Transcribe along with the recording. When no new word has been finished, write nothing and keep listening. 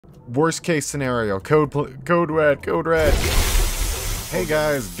Worst case scenario. Code red. Code red. Hey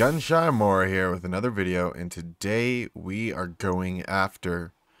guys, GunShyMoray here with another video, and today we are going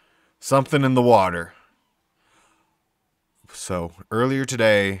after something in the water. So, earlier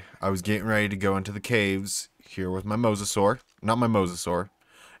today, I was getting ready to go into the caves here with my Mosasaur. Not my Mosasaur.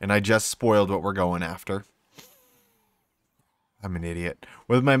 And I just spoiled what we're going after. I'm an idiot.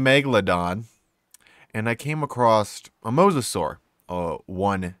 With my Megalodon. And I came across a Mosasaur. A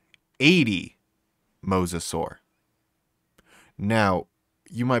 180 Mosasaur. Now,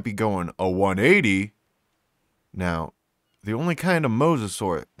 you might be going, a 180? Now, the only kind of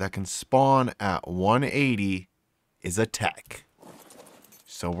Mosasaur that can spawn at 180 is a tech.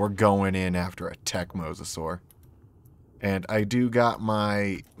 So we're going in after a tech Mosasaur. And I do got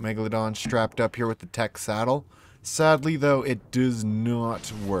my Megalodon strapped up here with the tech saddle. Sadly, though, it does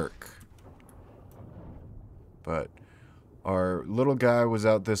not work. But our little guy was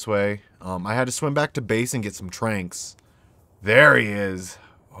out this way. I had to swim back to base and get some tranks. There he is.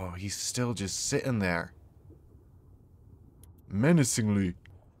 Oh, he's still just sitting there. Menacingly.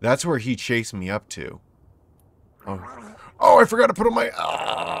 That's where he chased me up to. Oh, I forgot to put on my...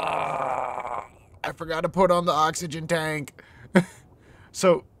 I forgot to put on the oxygen tank.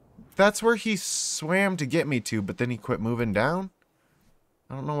 So, that's where he swam to get me to, but then he quit moving down?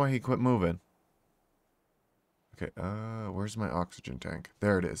 I don't know why he quit moving. Okay, where's my oxygen tank?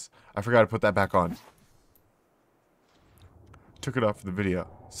 There it is. I forgot to put that back on. Took it off for the video,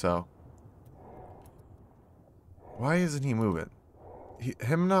 so. Why isn't he moving?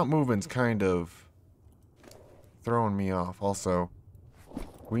 Him not moving's kind of throwing me off. Also,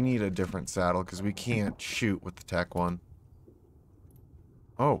 we need a different saddle because we can't shoot with the tech one.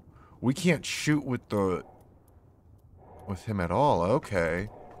 Oh, we can't shoot with him at all. Okay.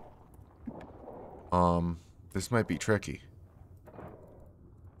 This might be tricky.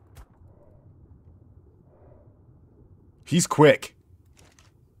 He's quick.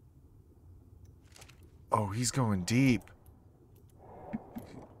 Oh, he's going deep.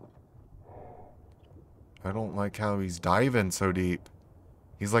 I don't like how he's diving so deep.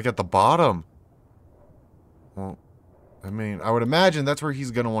 He's like at the bottom. Well, I mean, I would imagine that's where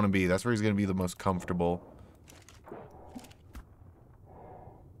he's going to want to be. That's where he's going to be the most comfortable.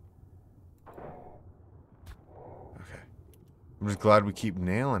 Okay. I'm just glad we keep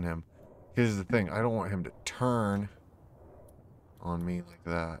nailing him. Here's the thing. I don't want him to turn on me like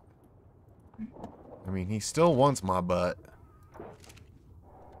that. I mean, he still wants my butt.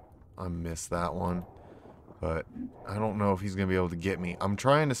 I missed that one. But I don't know if he's going to be able to get me. I'm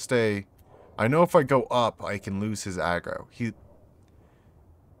trying to stay... I know if I go up, I can lose his aggro.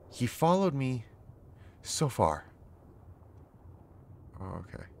 He followed me so far. Oh,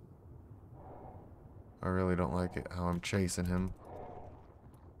 okay. I really don't like it how I'm chasing him.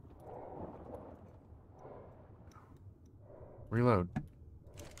 Reload.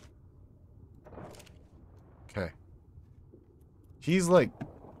 Okay. He's like...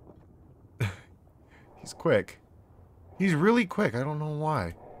 He's quick. He's really quick. I don't know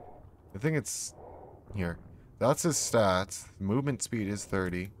why. I think it's... Here. That's his stats. Movement speed is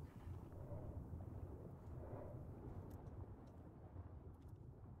 30.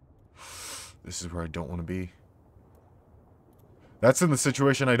 This is where I don't want to be. That's in the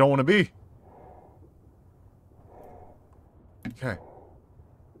situation I don't want to be. Okay.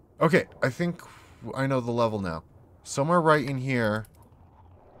 Okay, I think I know the level now. Somewhere right in here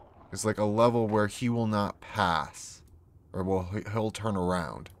is like a level where he will not pass. Or well, he'll turn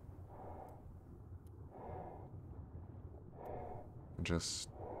around. Just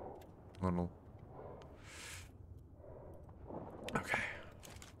little. Okay.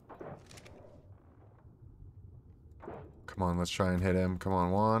 Come on, let's try and hit him. Come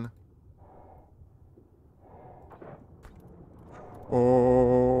on, one.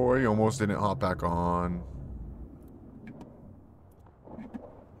 Oh, he almost didn't hop back on.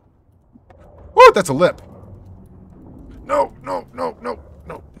 Oh, that's a lip. No, no, no, no,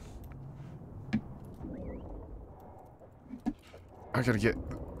 no. I gotta get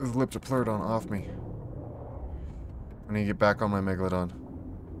the Ep.34 off me. I need to get back on my Megalodon.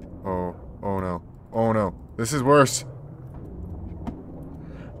 Oh, oh no. Oh no. This is worse.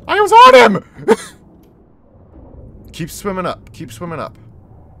 I was on him! Keep swimming up. Keep swimming up.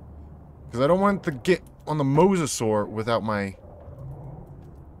 Because I don't want to get on the Mosasaur without my...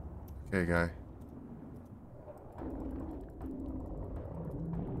 Okay, guy.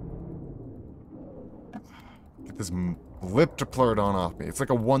 Get this Ep.34 off me. It's like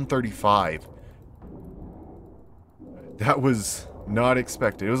a 135. That was not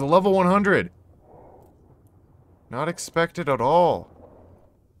expected. It was a level 100. Not expected at all.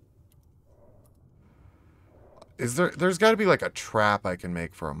 There's got to be like a trap I can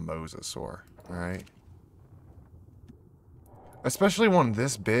make for a Mosasaur, right? Especially one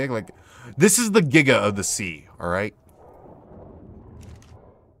this big, like, this is the Giga of the sea, alright?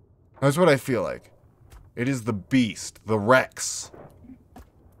 That's what I feel like. It is the beast, the Rex.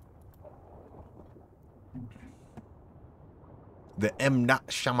 The M. Night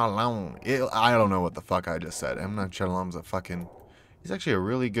Shyamalan. I don't know what the fuck I just said. M. Night Shyamalan's a fucking... He's actually a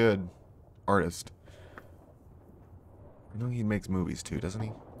really good artist. I know he makes movies too, doesn't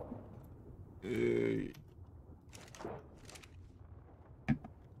he?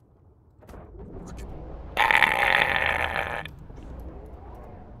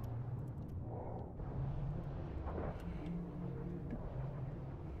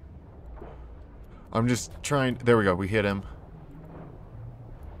 I'm just trying... There we go, we hit him.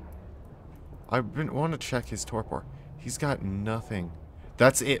 I've been wanting to check his torpor. He's got nothing.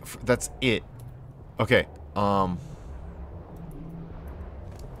 That's it. That's it. Okay,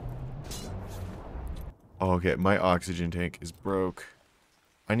 Okay, my oxygen tank is broke.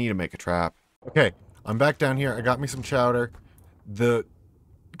 I need to make a trap. Okay, I'm back down here. I got me some chowder. The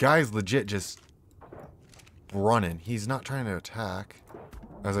guy's legit just running. He's not trying to attack.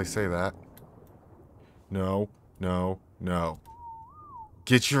 As I say that. No, no, no.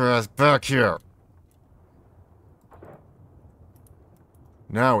 Get your ass back here!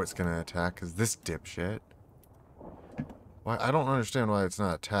 Now it's gonna attack, because this dipshit... Why? I don't understand why it's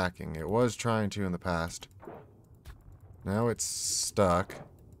not attacking. It was trying to in the past. Now it's stuck.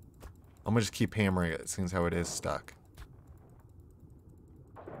 I'm gonna just keep hammering it, seeing how it is stuck.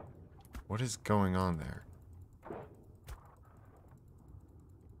 What is going on there?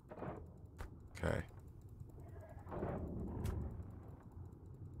 Okay.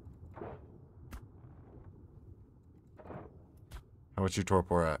 How much your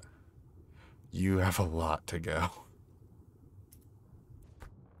torpor at? You have a lot to go.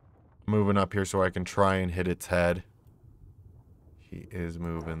 Moving up here so I can try and hit its head. He is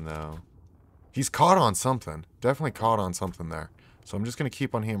moving though. He's caught on something. Definitely caught on something there. So I'm just going to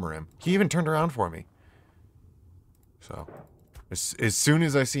keep on hammering him. He even turned around for me. So, as soon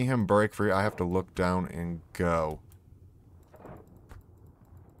as I see him break free, I have to look down and go.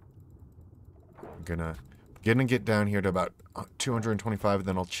 I'm gonna get down here to about 225,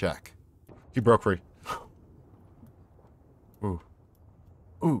 then I'll check. He broke free. Ooh.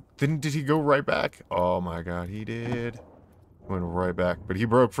 Ooh, did he go right back? Oh my god, he did. Went right back. But he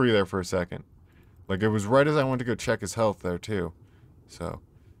broke free there for a second. Like, it was right as I went to go check his health there, too. So,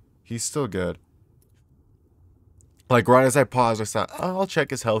 he's still good. Like, right as I paused, I thought, oh, I'll check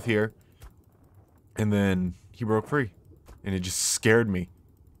his health here. And then he broke free. And it just scared me.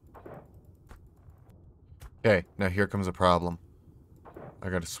 Okay, now here comes a problem. I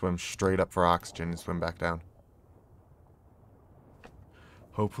gotta swim straight up for oxygen and swim back down.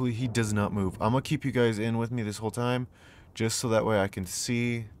 Hopefully he does not move. I'm gonna keep you guys in with me this whole time, just so that way I can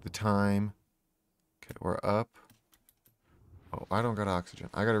see the time. Okay, we're up. Oh, I don't got oxygen.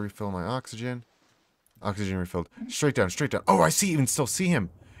 I gotta refill my oxygen. Oxygen refilled. Straight down, straight down. Oh, I still see him.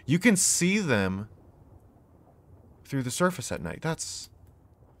 You can see them through the surface at night. It's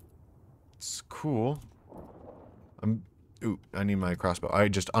cool. Ooh, I need my crossbow. I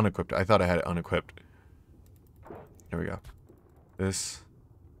just unequipped it. I thought I had it unequipped. Here we go. This.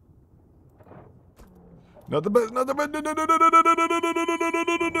 Not the best, not the best. No.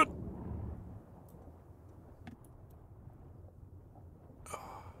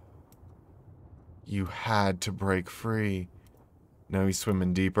 You had to break free. Now he's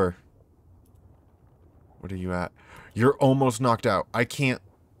swimming deeper. What are you at? You're almost knocked out. I can't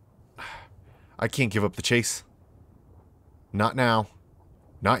give up the chase. Not now.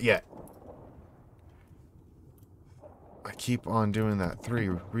 Not yet. I keep on doing that. 3.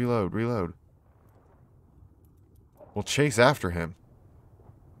 Reload, reload. We'll chase after him.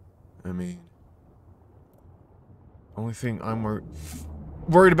 I mean... Only thing I'm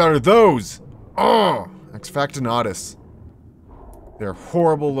worried about are those! Oh! Exfactinatus. They're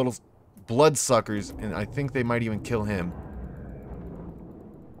horrible little bloodsuckers, and I think they might even kill him.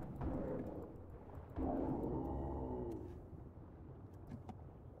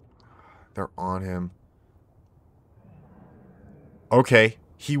 They're on him. Okay,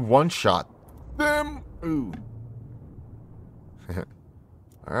 he one-shot them. Ooh.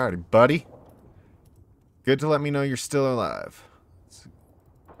 Alrighty, buddy. Good to let me know you're still alive.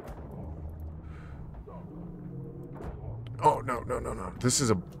 Oh, no, no, no, no. This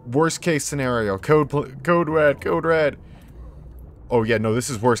is a worst case scenario. Code red, code red. Oh, yeah, no, this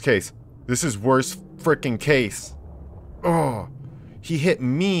is worst case. This is worst freaking case. Oh, he hit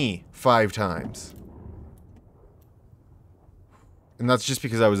me 5 times. And that's just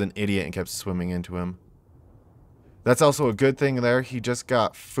because I was an idiot and kept swimming into him. That's also a good thing there. He just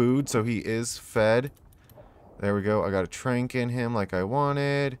got food, so he is fed. There we go. I got a trank in him like I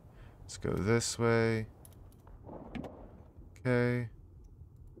wanted. Let's go this way. Okay.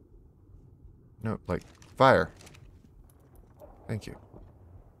 No, like, fire. Thank you.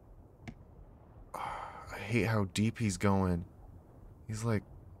 I hate how deep he's going. He's like...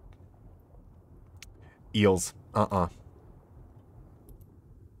 Eels.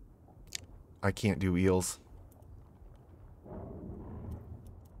 I can't do eels.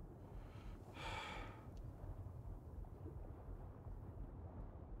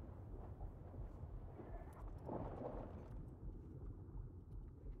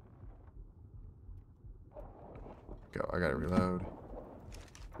 Go, I gotta reload.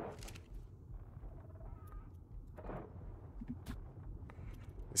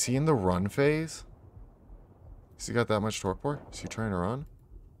 Is he in the run phase? Has he got that much torpor? Is he trying to run?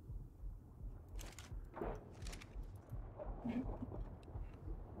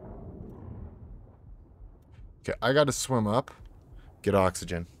 Okay, I gotta swim up. Get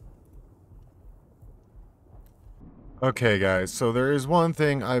oxygen. Okay, guys, so there is one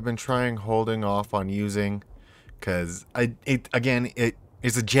thing I've been trying holding off on using. Because, it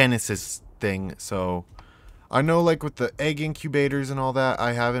is a Genesis thing, so... I know, like, with the egg incubators and all that,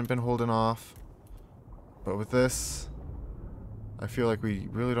 I haven't been holding off. But with this, I feel like we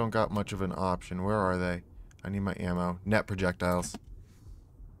really don't got much of an option. Where are they? I need my ammo. Net projectiles.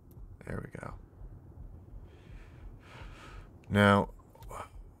 There we go. Now,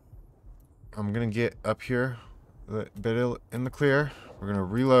 I'm going to get up here, a bit in the clear. We're going to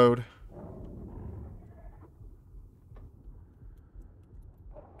reload.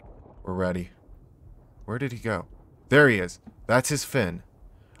 We're ready. Where did he go? There he is. That's his fin.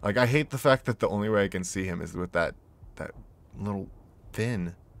 Like, I hate the fact that the only way I can see him is with that little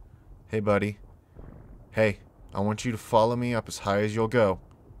fin. Hey, buddy. Hey, I want you to follow me up as high as you'll go.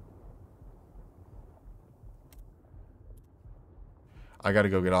 I gotta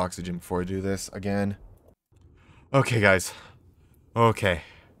go get oxygen before I do this again. Okay, guys. Okay.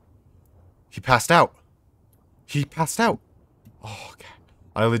 He passed out. He passed out. Oh, okay.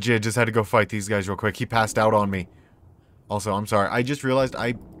 I legit just had to go fight these guys real quick. He passed out on me. Also, I'm sorry. I just realized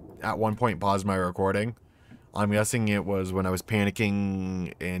I, at one point, paused my recording. I'm guessing it was when I was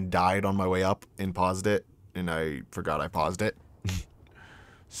panicking and died on my way up and paused it. And I forgot I paused it.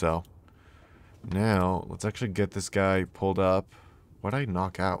 So, now, let's actually get this guy pulled up. What'd I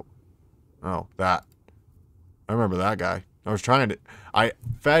knock out? Oh, that. I remember that guy. I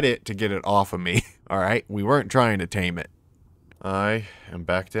fed it to get it off of me. Alright? We weren't trying to tame it. I am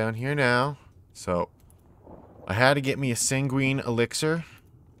back down here now. So, I had to get me a sanguine elixir.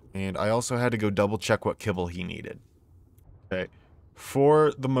 And I also had to go double check what kibble he needed. Okay.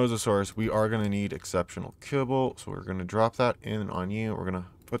 For the Mosasaurus, we are going to need exceptional kibble. So we're going to drop that in on you. We're going to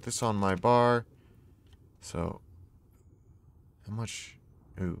put this on my bar. So, how much?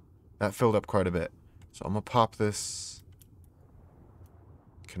 Ooh, that filled up quite a bit. So I'm going to pop this.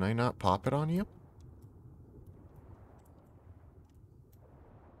 Can I not pop it on you?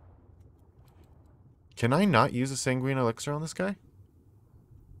 Can I not use a sanguine elixir on this guy?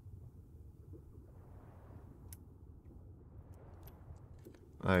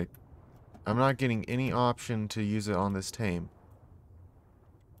 Like, I'm not getting any option to use it on this tame.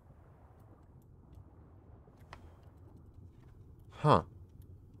 Huh.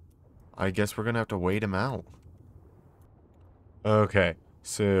 I guess we're gonna have to wait him out. Okay,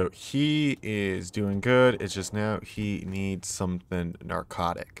 so he is doing good. It's just now he needs something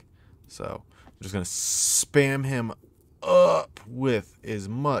narcotic. So, I'm just gonna spam him up with as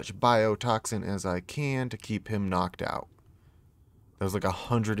much biotoxin as I can to keep him knocked out. That was like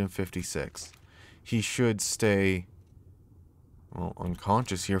 156. He should stay, well,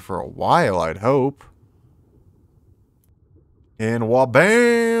 unconscious here for a while, I'd hope. And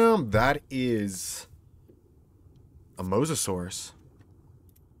wabam! That is a Mosasaurus.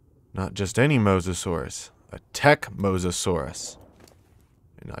 Not just any Mosasaurus. A tech Mosasaurus.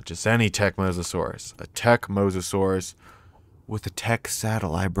 And not just any tech Mosasaurus. A tech Mosasaurus with a tech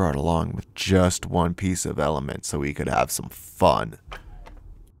saddle I brought along with just one piece of element so we could have some fun.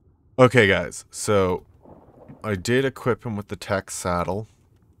 Okay, guys. So, I did equip him with the tech saddle.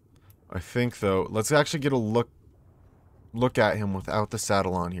 I think, though, let's actually get a look at him without the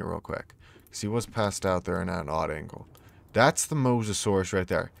saddle on here real quick. Because he was passed out there and at an odd angle. That's the Mosasaurus right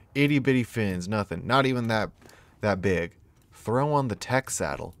there. Itty bitty fins, nothing. Not even that big. Throw on the tech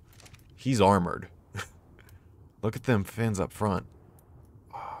saddle. He's armored. Look at them fins up front.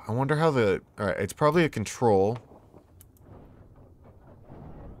 I wonder how the... Alright, it's probably a control.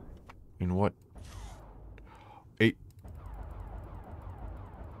 In what? Eight.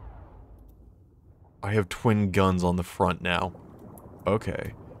 I have twin guns on the front now.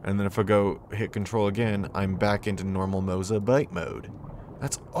 Okay. And then if I go hit control again, I'm back into normal Mosa bite mode.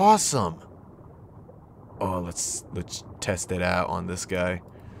 That's awesome. Oh, let's test it out on this guy.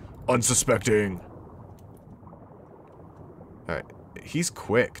 Unsuspecting. Alright. He's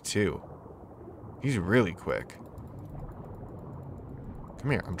quick, too. He's really quick.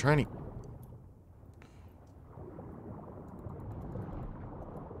 Come here. I'm trying to...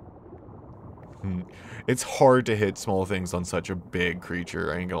 It's hard to hit small things on such a big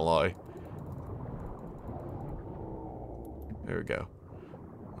creature, I ain't gonna lie. There we go.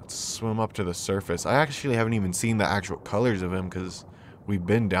 Let's swim up to the surface. I actually haven't even seen the actual colors of him because we've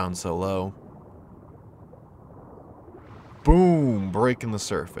been down so low. Boom! Breaking the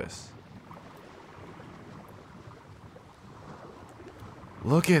surface.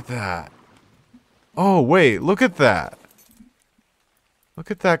 Look at that. Oh, wait. Look at that. Look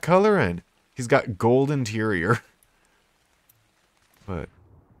at that coloring. He's got gold interior. But,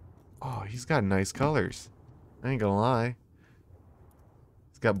 oh, he's got nice colors. I ain't gonna lie.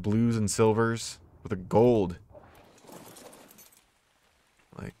 He's got blues and silvers with a gold.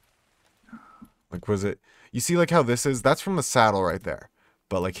 Like, was it... You see, like, how this is? That's from the saddle right there.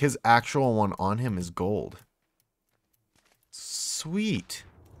 But, like, his actual one on him is gold. Sweet.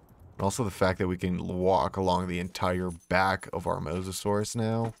 And also the fact that we can walk along the entire back of our Mosasaurus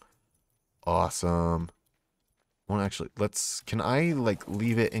now. Awesome. Well, actually, let's... Can I, like,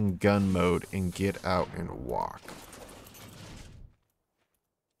 leave it in gun mode and get out and walk?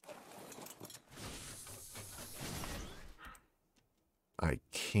 I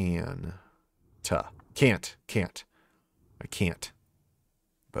can. Can't. I can't.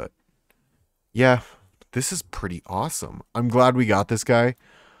 But, yeah, this is pretty awesome. I'm glad we got this guy.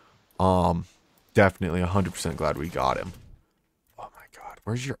 Definitely 100% glad we got him. Oh my god,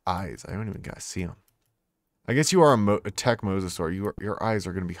 where's your eyes? I don't even gotta see them. I guess you are a tech Mosasaur. Your eyes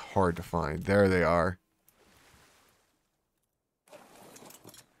are gonna be hard to find. There they are.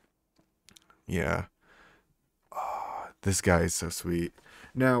 Yeah. Oh, this guy is so sweet.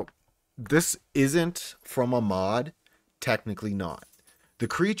 Now, this isn't from a mod. Technically not. The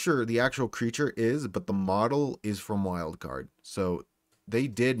creature, the actual creature is, but the model is from Wildcard. So they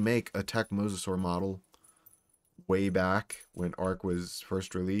did make a tech Mosasaur model way back when Arc was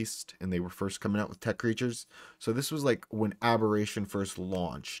first released and they were first coming out with tech creatures. So this was like when Aberration first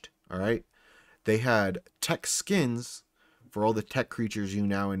launched. All right. They had tech skins for all the tech creatures you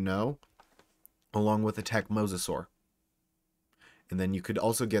now and know, along with the tech Mosasaur. And then you could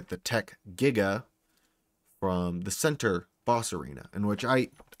also get the tech Giga from the center boss arena, in which I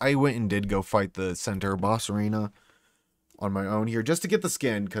went and did go fight the center boss arena on my own here just to get the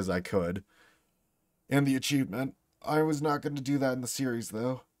skin because I could. And the achievement. I was not going to do that in the series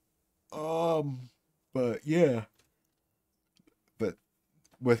though. But yeah. But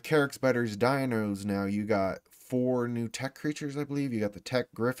with Carrick's Better's Dinos now, you got 4 new tech creatures, I believe. You got the tech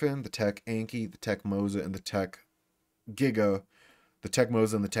Griffin, the tech Anki, the tech Mosa, and the tech Giga. The tech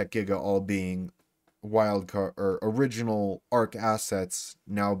Mosa and the tech Giga all being wildcard or original Arc assets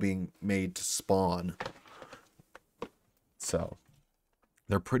now being made to spawn. So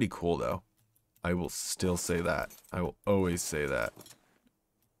they're pretty cool though. I will still say that. I will always say that.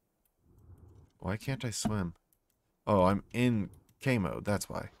 Why can't I swim? Oh, I'm in K mode, that's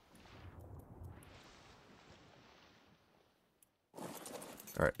why.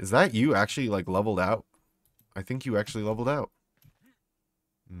 Alright, is that you actually like leveled out? I think you actually leveled out.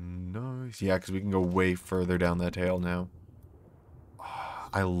 Nice. Yeah, because we can go way further down that tail now. Oh,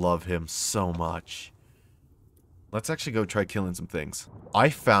 I love him so much. Let's actually go try killing some things. I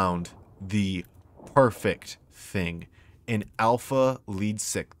found the perfect thing. An alpha lead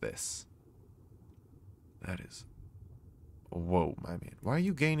sickness. That is... Whoa, my man. Why are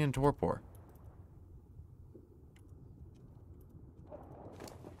you gaining torpor?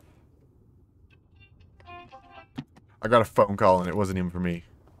 I got a phone call and it wasn't even for me.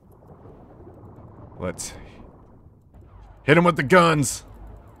 Let's hit him with the guns.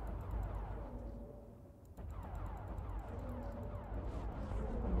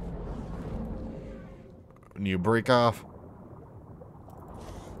 New break off.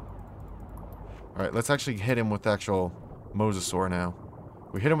 Alright, let's actually hit him with the actual Mosasaur now.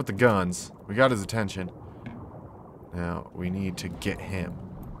 We hit him with the guns. We got his attention. Now, we need to get him.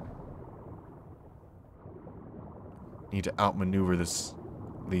 Need to outmaneuver this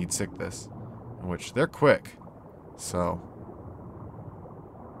lead sickness. In which they're quick. So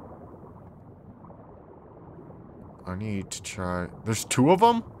I need to try. There's 2 of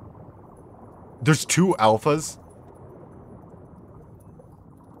them? There's 2 alphas?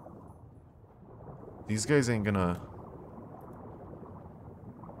 These guys ain't gonna...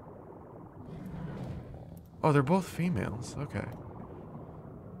 Oh, they're both females. Okay.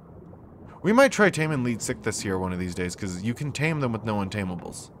 We might try taming lead sick this year one of these days, because you can tame them with no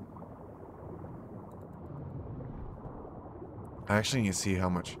untamables. I actually need to see how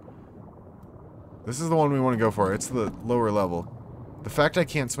much... This is the one we want to go for. It's the lower level. The fact I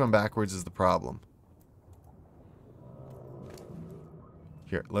can't swim backwards is the problem.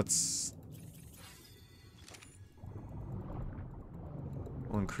 Here, let's...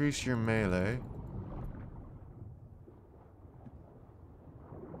 We'll increase your melee.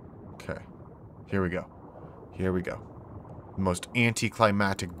 Okay. Here we go. Here we go. The most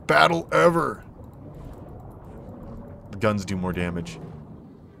anticlimactic battle ever! The guns do more damage.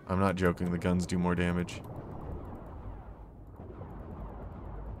 I'm not joking, the guns do more damage.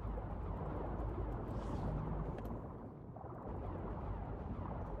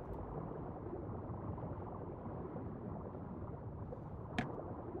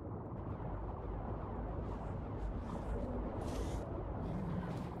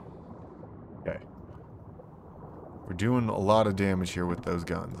 Okay. We're doing a lot of damage here with those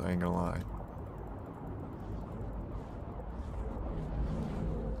guns, I ain't gonna lie.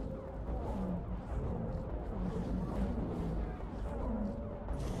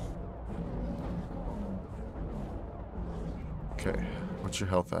 Okay, what's your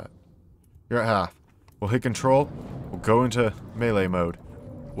health at? You're at half. We'll hit control. We'll go into melee mode.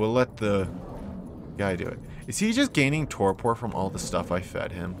 We'll let the guy do it. Is he just gaining torpor from all the stuff I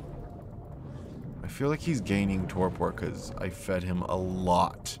fed him? I feel like he's gaining torpor because I fed him a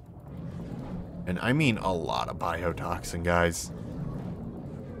lot. And I mean a lot of biotoxin, guys.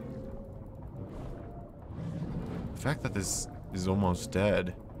 The fact that this is almost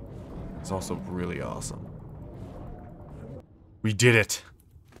dead is also really awesome. We did it.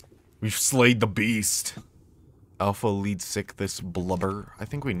 We've slayed the beast. Alpha lead sick this blubber. I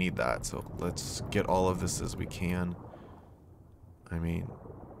think we need that, so let's get all of this as we can. I mean,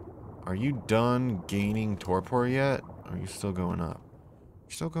 are you done gaining torpor yet? Or are you still going up?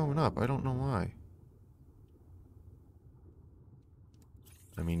 You're still going up. I don't know why.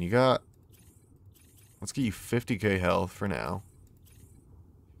 I mean, you got... Let's get you 50k health for now.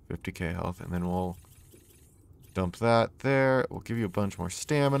 50k health, and then we'll... dump that there. We'll give you a bunch more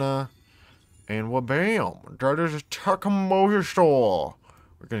stamina. And well, bam! That is a Mosasaur.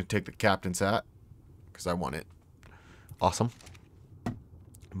 We're going to take the captain's hat. Because I want it. Awesome.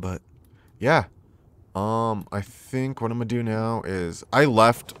 But, yeah. I think what I'm going to do now is... I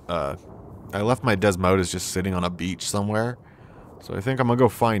left my Desmodus just sitting on a beach somewhere. So I think I'm going to go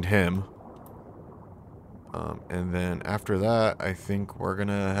find him. And then after that, I think we're going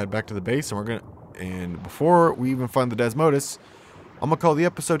to head back to the base and we're going to... And before we even find the Desmodus, I'm going to call the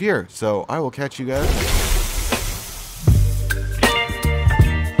episode here. So I will catch you guys